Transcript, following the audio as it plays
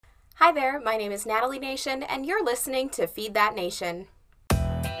Hi there, my name is Natalie Nation, and you're listening to Feed That Nation.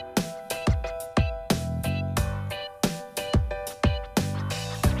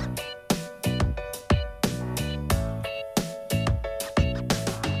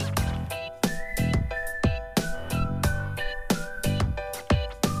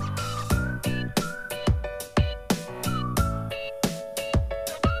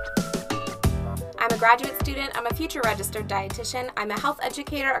 I'm a graduate student, I'm a future registered dietitian, I'm a health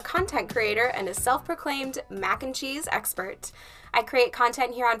educator, a content creator, and a self-proclaimed mac and cheese expert. I create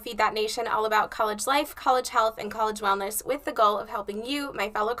content here on Feed That Nation all about college life, college health, and college wellness with the goal of helping you, my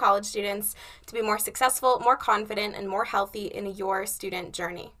fellow college students, to be more successful, more confident, and more healthy in your student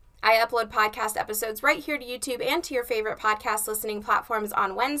journey. I upload podcast episodes right here to YouTube and to your favorite podcast listening platforms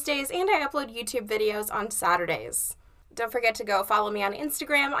on Wednesdays, and I upload YouTube videos on Saturdays. Don't forget to go follow me on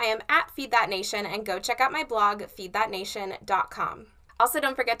Instagram. I am at Feed That Nation, and go check out my blog, feedthatnation.com. Also,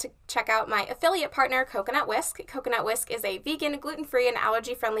 don't forget to check out my affiliate partner, Coconut Whisk. Coconut Whisk is a vegan, gluten-free, and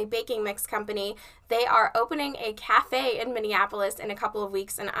allergy-friendly baking mix company. They are opening a cafe in Minneapolis in a couple of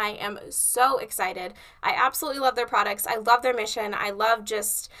weeks, and I am so excited. I absolutely love their products. I love their mission. I love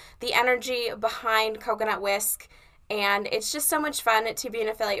just the energy behind Coconut Whisk. And it's just so much fun to be an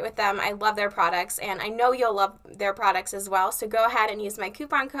affiliate with them. I love their products, and I know you'll love their products as well. So go ahead and use my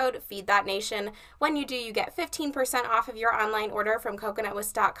coupon code FEEDTHATNATION. When you do, you get 15% off of your online order from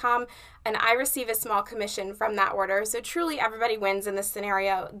coconutwhisk.com, and I receive a small commission from that order. So truly everybody wins in this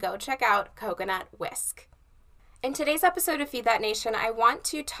scenario. Go check out Coconut Whisk. In today's episode of Feed That Nation, I want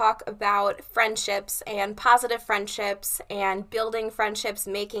to talk about friendships and positive friendships and building friendships,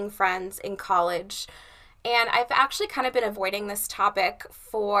 making friends in college. And I've actually kind of been avoiding this topic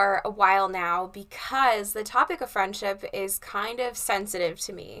for a while now because the topic of friendship is kind of sensitive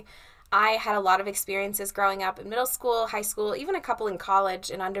to me. I had a lot of experiences growing up in middle school, high school, even a couple in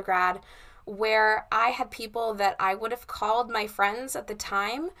college and undergrad, where I had people that I would have called my friends at the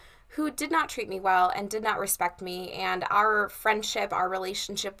time who did not treat me well and did not respect me. And our friendship, our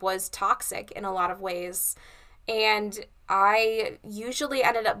relationship was toxic in a lot of ways. And I usually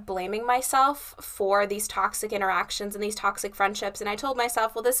ended up blaming myself for these toxic interactions and these toxic friendships. And I told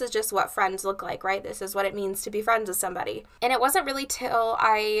myself, well, this is just what friends look like, right? This is what it means to be friends with somebody. And it wasn't really till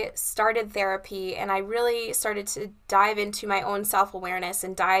I started therapy and I really started to dive into my own self-awareness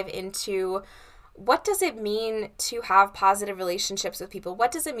and dive into what does it mean to have positive relationships with people?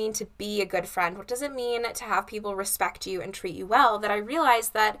 What does it mean to be a good friend? What does it mean to have people respect you and treat you well? That I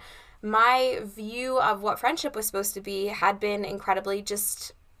realized that my view of what friendship was supposed to be had been incredibly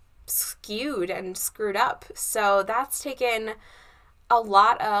just skewed and screwed up. So that's taken a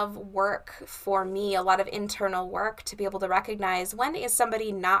lot of work for me, a lot of internal work to be able to recognize when is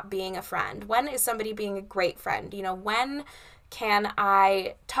somebody not being a friend? When is somebody being a great friend? When can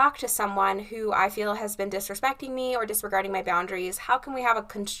I talk to someone who I feel has been disrespecting me or disregarding my boundaries? How can we have a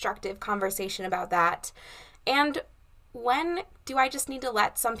constructive conversation about that? And when do I just need to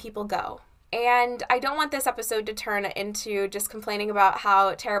let some people go? And I don't want this episode to turn into just complaining about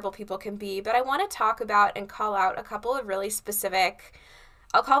how terrible people can be, but I want to talk about and call out a couple of really specific,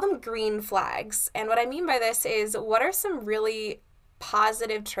 I'll call them green flags. And what I mean by this is, what are some really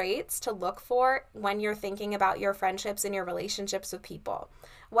positive traits to look for when you're thinking about your friendships and your relationships with people?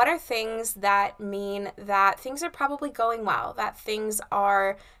 What are things that mean that things are probably going well, that things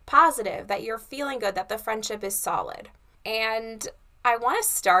are positive, that you're feeling good, that the friendship is solid? And I want to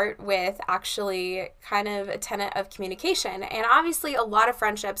start with actually kind of a tenet of communication. And obviously a lot of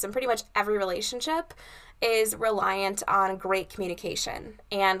friendships and pretty much every relationship is reliant on great communication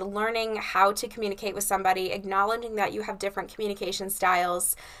and learning how to communicate with somebody, acknowledging that you have different communication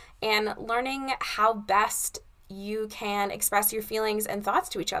styles, and learning how best you can express your feelings and thoughts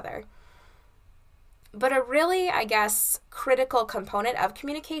to each other. But a really, I guess, critical component of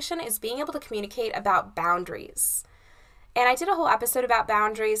communication is being able to communicate about boundaries. And I did a whole episode about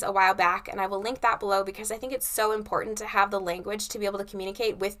boundaries a while back, and I will link that below because I think it's so important to have the language to be able to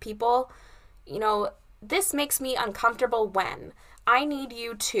communicate with people. This makes me uncomfortable when I need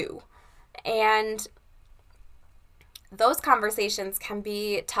you to. And those conversations can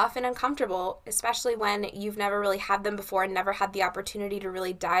be tough and uncomfortable, especially when you've never really had them before and never had the opportunity to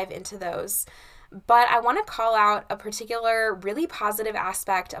really dive into those. But I want to call out a particular really positive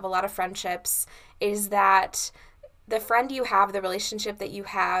aspect of a lot of friendships is that the friend you have, the relationship that you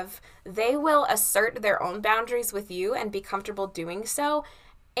have, they will assert their own boundaries with you and be comfortable doing so,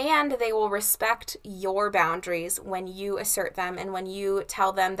 and they will respect your boundaries when you assert them and when you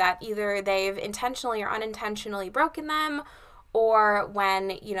tell them that either they've intentionally or unintentionally broken them, or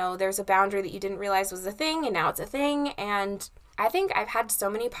when, there's a boundary that you didn't realize was a thing and now it's a thing. And I think I've had so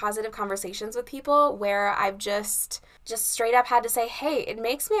many positive conversations with people where I've just straight up had to say, hey, it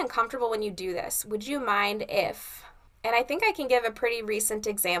makes me uncomfortable when you do this. Would you mind if? And I think I can give a pretty recent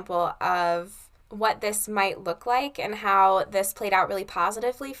example of what this might look like and how this played out really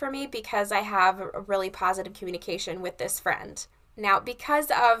positively for me because I have a really positive communication with this friend. Now, because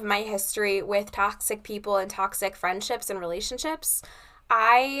of my history with toxic people and toxic friendships and relationships,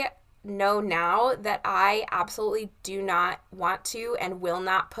 I know now that I absolutely do not want to and will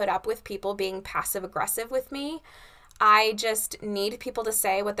not put up with people being passive aggressive with me. I just need people to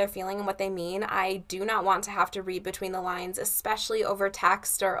say what they're feeling and what they mean. I do not want to have to read between the lines, especially over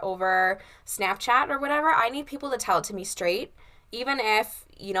text or over Snapchat or whatever. I need people to tell it to me straight, even if,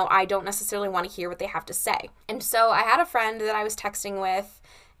 I don't necessarily want to hear what they have to say. And so I had a friend that I was texting with,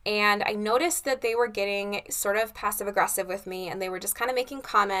 and I noticed that they were getting sort of passive aggressive with me, and they were just kind of making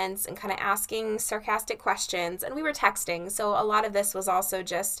comments and kind of asking sarcastic questions, and we were texting. So a lot of this was also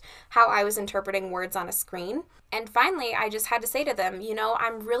just how I was interpreting words on a screen. And finally, I just had to say to them,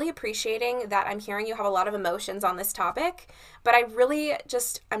 I'm really appreciating that I'm hearing you have a lot of emotions on this topic, but I really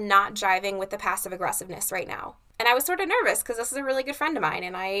just am not jiving with the passive aggressiveness right now. And I was sort of nervous because this is a really good friend of mine,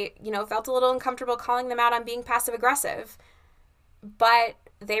 and I, felt a little uncomfortable calling them out on being passive aggressive. But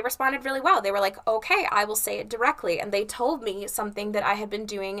they responded really well. They were like, okay, I will say it directly. And they told me something that I had been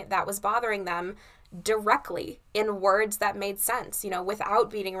doing that was bothering them directly in words that made sense,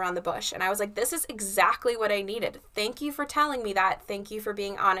 without beating around the bush. And I was like, this is exactly what I needed. Thank you for telling me that. Thank you for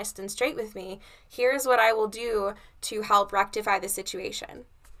being honest and straight with me. Here's what I will do to help rectify the situation.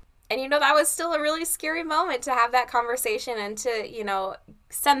 And, that was still a really scary moment to have that conversation and to,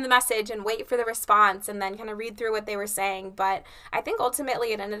 send the message and wait for the response and then kind of read through what they were saying. But I think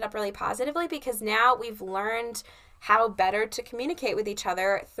ultimately it ended up really positively because now we've learned how better to communicate with each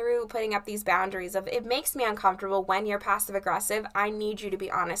other through putting up these boundaries of it makes me uncomfortable when you're passive aggressive. I need you to be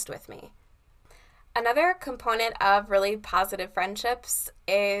honest with me. Another component of really positive friendships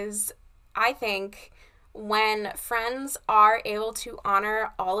is, I think, when friends are able to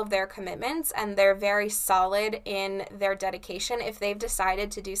honor all of their commitments and they're very solid in their dedication. If they've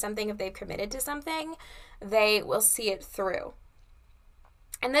decided to do something, if they've committed to something, they will see it through.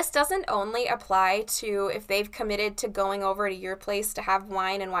 And this doesn't only apply to if they've committed to going over to your place to have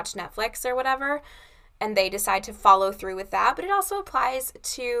wine and watch Netflix or whatever, and they decide to follow through with that, but it also applies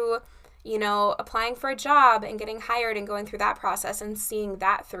to, applying for a job and getting hired and going through that process and seeing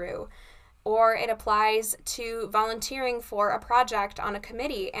that through. Or it applies to volunteering for a project on a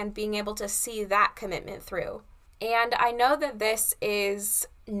committee and being able to see that commitment through. And I know that this is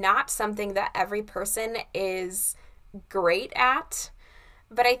not something that every person is great at,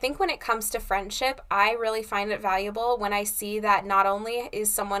 but I think when it comes to friendship, I really find it valuable when I see that not only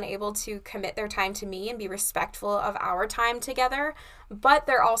is someone able to commit their time to me and be respectful of our time together, but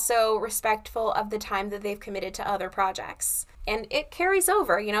they're also respectful of the time that they've committed to other projects. And it carries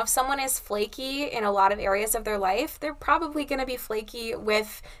over. If someone is flaky in a lot of areas of their life, they're probably going to be flaky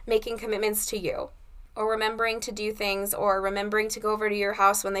with making commitments to you, or remembering to do things, or remembering to go over to your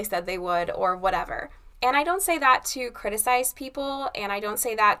house when they said they would, or whatever. And I don't say that to criticize people, and I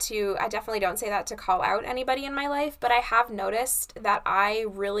definitely don't say that to call out anybody in my life, but I have noticed that I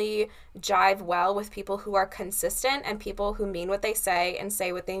really jive well with people who are consistent and people who mean what they say and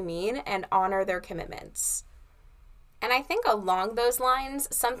say what they mean and honor their commitments. And I think along those lines,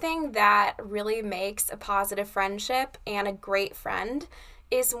 something that really makes a positive friendship and a great friend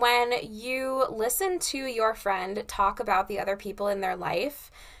is when you listen to your friend talk about the other people in their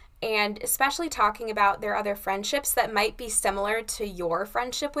life, and especially talking about their other friendships that might be similar to your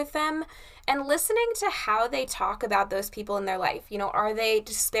friendship with them, and listening to how they talk about those people in their life. Are they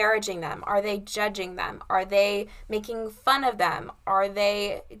disparaging them? Are they judging them? Are they making fun of them? Are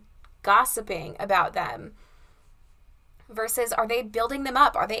they gossiping about them? Versus, are they building them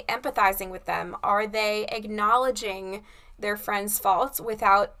up? Are they empathizing with them? Are they acknowledging their friends' faults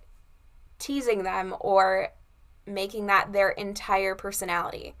without teasing them or making that their entire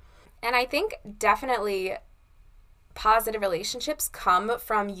personality? And I think definitely positive relationships come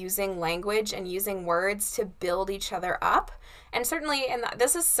from using language and using words to build each other up. And certainly,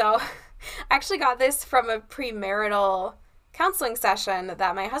 this is so, I actually got this from a premarital counseling session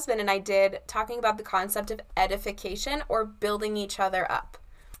that my husband and I did, talking about the concept of edification or building each other up.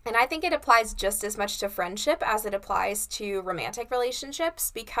 And I think it applies just as much to friendship as it applies to romantic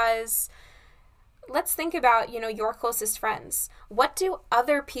relationships, because let's think about, your closest friends. What do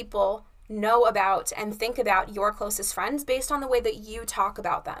other people know about and think about your closest friends based on the way that you talk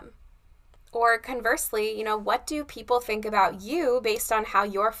about them? Or conversely, what do people think about you based on how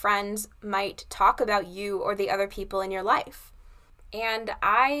your friends might talk about you or the other people in your life? And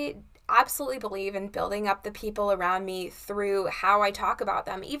I absolutely believe in building up the people around me through how I talk about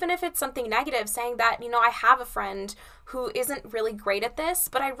them. Even if it's something negative, saying that, I have a friend who isn't really great at this,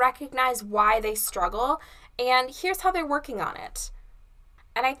 but I recognize why they struggle, and here's how they're working on it.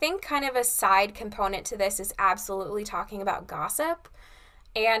 And I think kind of a side component to this is absolutely talking about gossip.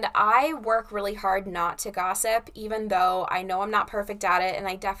 And I work really hard not to gossip, even though I know I'm not perfect at it, and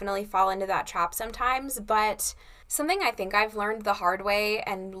I definitely fall into that trap sometimes. But something I think I've learned the hard way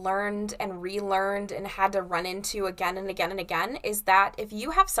and learned and relearned and had to run into again and again and again is that if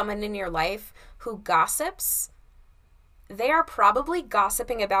you have someone in your life who gossips, they are probably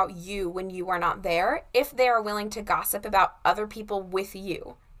gossiping about you when you are not there, if they are willing to gossip about other people with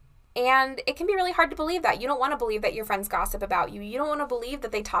you. And it can be really hard to believe that. You don't want to believe that your friends gossip about you. You don't want to believe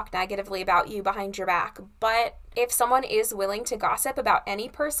that they talk negatively about you behind your back. But if someone is willing to gossip about any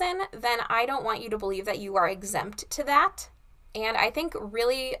person, then I don't want you to believe that you are exempt to that. And I think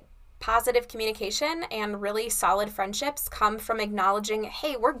really positive communication and really solid friendships come from acknowledging,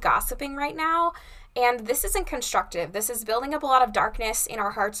 hey, we're gossiping right now, and this isn't constructive. This is building up a lot of darkness in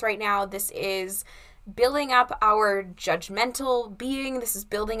our hearts right now. This is building up our judgmental being. This is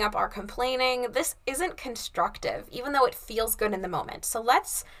building up our complaining. This isn't constructive, even though it feels good in the moment. So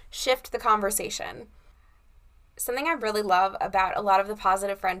let's shift the conversation. Something I really love about a lot of the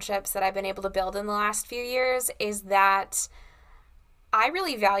positive friendships that I've been able to build in the last few years is that I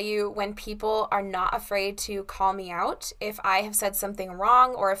really value when people are not afraid to call me out if I have said something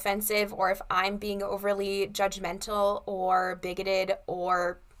wrong or offensive, or if I'm being overly judgmental or bigoted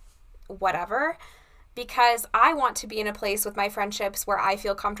or whatever, because I want to be in a place with my friendships where I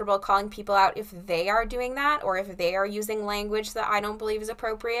feel comfortable calling people out if they are doing that or if they are using language that I don't believe is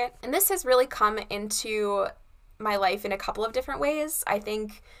appropriate. And this has really come into my life in a couple of different ways. I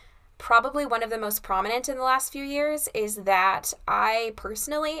think probably one of the most prominent in the last few years is that I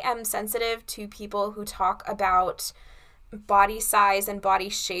personally am sensitive to people who talk about body size and body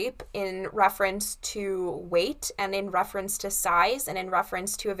shape in reference to weight and in reference to size and in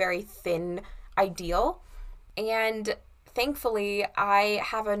reference to a very thin ideal. And thankfully, I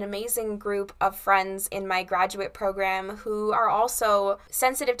have an amazing group of friends in my graduate program who are also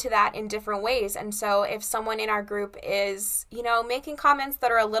sensitive to that in different ways. And so if someone in our group is, making comments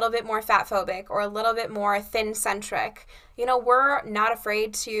that are a little bit more fat phobic or a little bit more thin centric, we're not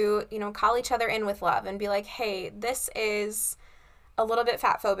afraid to, call each other in with love and be like, hey, this is a little bit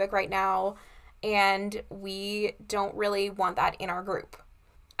fat phobic right now, and we don't really want that in our group.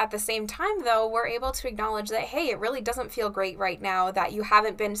 At the same time, though, we're able to acknowledge that, hey, it really doesn't feel great right now that you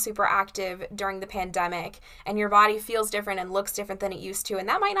haven't been super active during the pandemic and your body feels different and looks different than it used to, and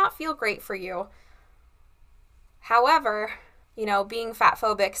that might not feel great for you. However, being fat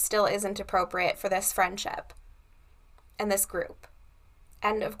phobic still isn't appropriate for this friendship and this group.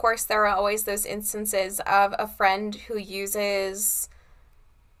 And of course, there are always those instances of a friend who uses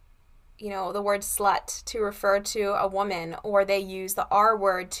the word slut to refer to a woman, or they use the R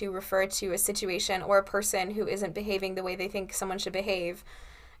word to refer to a situation or a person who isn't behaving the way they think someone should behave.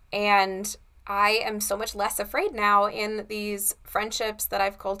 And I am so much less afraid now in these friendships that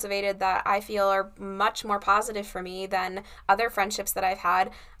I've cultivated that I feel are much more positive for me than other friendships that I've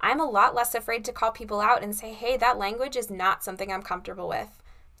had. I'm a lot less afraid to call people out and say, hey, that language is not something I'm comfortable with.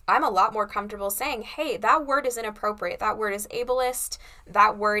 I'm a lot more comfortable saying, hey, that word is inappropriate. That word is ableist.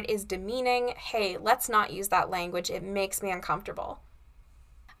 That word is demeaning. Hey, let's not use that language. It makes me uncomfortable.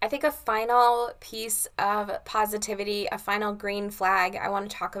 I think a final piece of positivity, a final green flag I want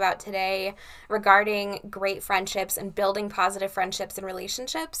to talk about today regarding great friendships and building positive friendships and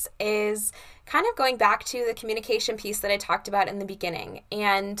relationships is kind of going back to the communication piece that I talked about in the beginning.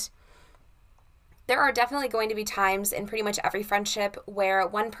 And there are definitely going to be times in pretty much every friendship where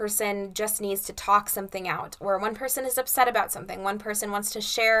one person just needs to talk something out, or one person is upset about something, one person wants to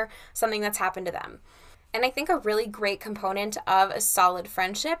share something that's happened to them. And I think a really great component of a solid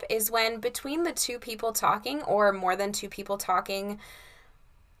friendship is when between the two people talking, or more than two people talking,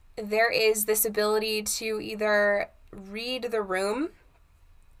 there is this ability to either read the room,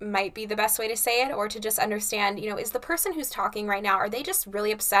 might be the best way to say it, or to just understand, is the person who's talking right now, are they just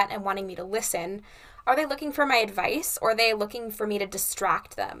really upset and wanting me to listen? Are they looking for my advice, or are they looking for me to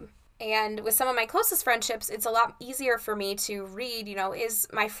distract them? And with some of my closest friendships, it's a lot easier for me to read, is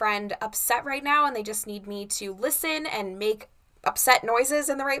my friend upset right now and they just need me to listen and make upset noises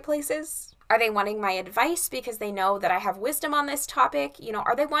in the right places? Are they wanting my advice because they know that I have wisdom on this topic?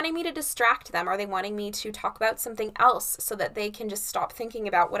 Are they wanting me to distract them? Are they wanting me to talk about something else so that they can just stop thinking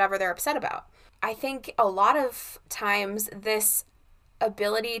about whatever they're upset about? I think a lot of times this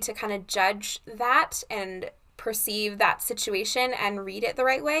ability to kind of judge that and perceive that situation and read it the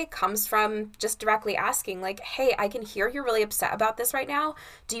right way comes from just directly asking, like, hey, I can hear you're really upset about this right now.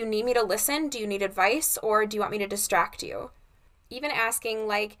 Do you need me to listen? Do you need advice? Or do you want me to distract you? Even asking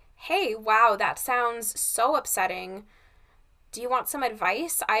like, hey, wow, that sounds so upsetting. Do you want some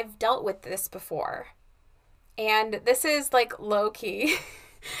advice? I've dealt with this before. And this is like low key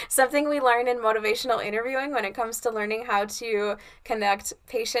something we learn in motivational interviewing when it comes to learning how to conduct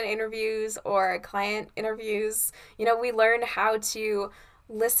patient interviews or client interviews. We learn how to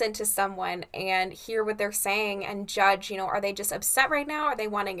listen to someone and hear what they're saying and judge, are they just upset right now? Are they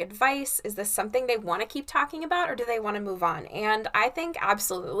wanting advice? Is this something they want to keep talking about, or do they want to move on? And I think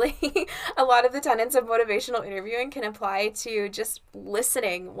absolutely a lot of the tenets of motivational interviewing can apply to just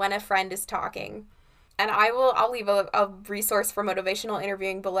listening when a friend is talking. And I'll leave a resource for motivational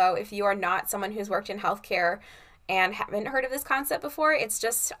interviewing below if you are not someone who's worked in healthcare and haven't heard of this concept before.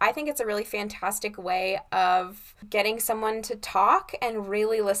 I think it's a really fantastic way of getting someone to talk and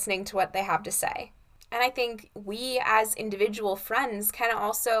really listening to what they have to say. And I think we as individual friends can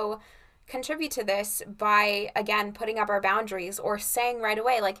also contribute to this by, again, putting up our boundaries or saying right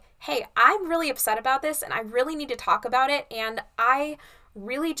away, like, hey, I'm really upset about this and I really need to talk about it, and I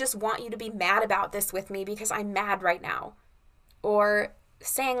really just want you to be mad about this with me because I'm mad right now. Or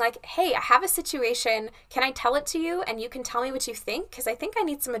saying like, hey, I have a situation. Can I tell it to you and you can tell me what you think? Because I think I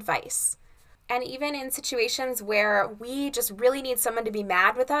need some advice. And even in situations where we just really need someone to be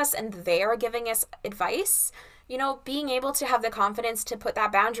mad with us and they're giving us advice, being able to have the confidence to put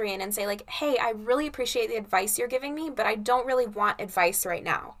that boundary in and say like, hey, I really appreciate the advice you're giving me, but I don't really want advice right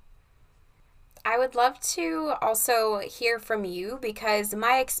now. I would love to also hear from you, because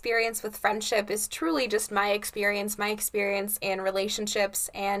my experience with friendship is truly just my experience in relationships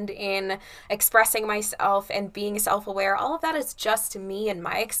and in expressing myself and being self-aware. All of that is just me and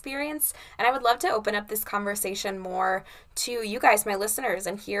my experience. And I would love to open up this conversation more to you guys, my listeners,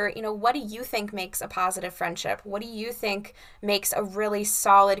 and hear, what do you think makes a positive friendship? What do you think makes a really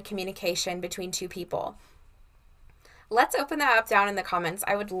solid communication between two people? Let's open that up down in the comments.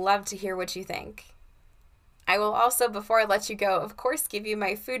 I would love to hear what you think. I will also, before I let you go, of course, give you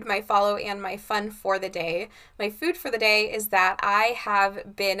my food, my follow, and my fun for the day. My food for the day is that I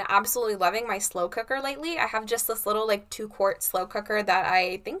have been absolutely loving my slow cooker lately. I have just this little 2-quart slow cooker that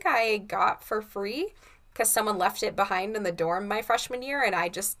I think I got for free because someone left it behind in the dorm my freshman year and I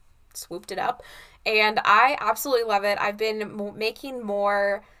just swooped it up. And I absolutely love it. I've been making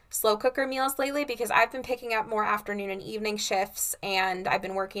more slow cooker meals lately because I've been picking up more afternoon and evening shifts and I've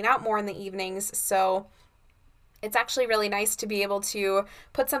been working out more in the evenings. So it's actually really nice to be able to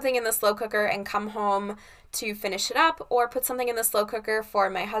put something in the slow cooker and come home to finish it up, or put something in the slow cooker for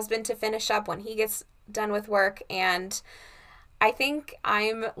my husband to finish up when he gets done with work. And I think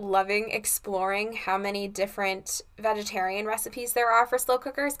I'm loving exploring how many different vegetarian recipes there are for slow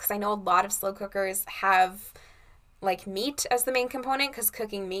cookers, because I know a lot of slow cookers have meat as the main component, because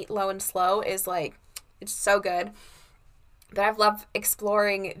cooking meat low and slow is it's so good. But I've loved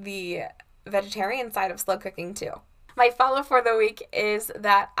exploring the vegetarian side of slow cooking too. My follow for the week is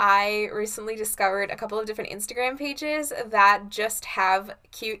that I recently discovered a couple of different Instagram pages that just have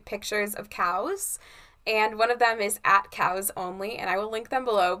cute pictures of cows. And one of them is @CowsOnly, and I will link them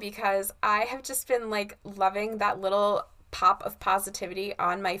below because I have just been loving that little pop of positivity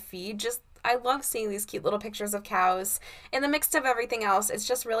on my feed. I love seeing these cute little pictures of cows in the mix of everything else. It's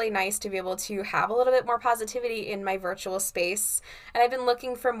just really nice to be able to have a little bit more positivity in my virtual space. And I've been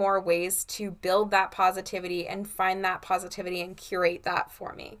looking for more ways to build that positivity and find that positivity and curate that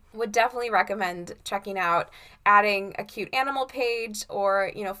for me. Would definitely recommend checking out adding a cute animal page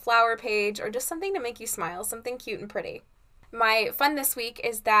or, flower page, or just something to make you smile, something cute and pretty. My fun this week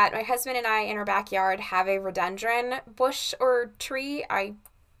is that my husband and I in our backyard have a rhododendron bush or tree. I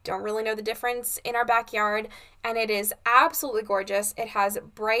don't really know the difference in our backyard, and it is absolutely gorgeous. It has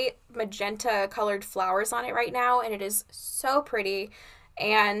bright magenta colored flowers on it right now, and it is so pretty,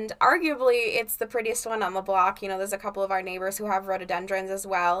 and arguably it's the prettiest one on the block. There's a couple of our neighbors who have rhododendrons as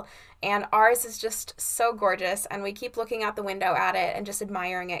well, and ours is just so gorgeous, and we keep looking out the window at it and just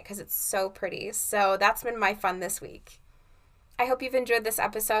admiring it because it's so pretty. So that's been my fun this week. I hope you've enjoyed this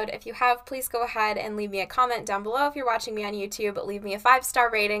episode. If you have, please go ahead and leave me a comment down below if you're watching me on YouTube. Leave me a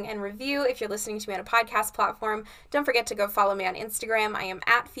 5-star rating and review if you're listening to me on a podcast platform. Don't forget to go follow me on Instagram. I am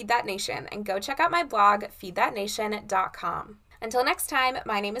 @FeedThatNation, and go check out my blog, feedthatnation.com. Until next time,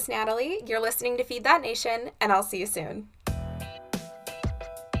 my name is Natalie. You're listening to Feed That Nation, and I'll see you soon.